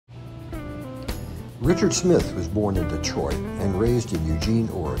Richard Smith was born in Detroit and raised in Eugene,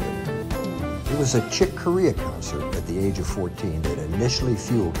 Oregon. It was a Chick Corea concert at the age of 14 that initially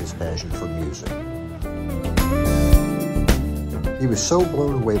fueled his passion for music. He was so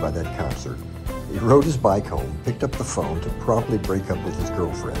blown away by that concert, he rode his bike home, picked up the phone to promptly break up with his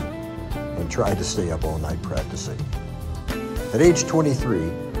girlfriend, and tried to stay up all night practicing. At age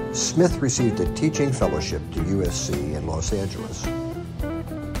 23, Smith received a teaching fellowship to U.S.C. in Los Angeles.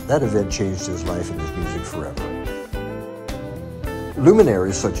 That event changed his life and his music forever.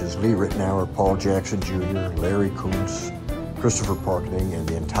 Luminaries such as Lee Ritenour, Paul Jackson Jr., Larry Koonse, Christopher Parkening, and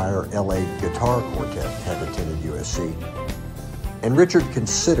the entire LA Guitar Quartet had attended U.S.C., and Richard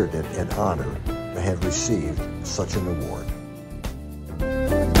considered it an honor to have received such an award.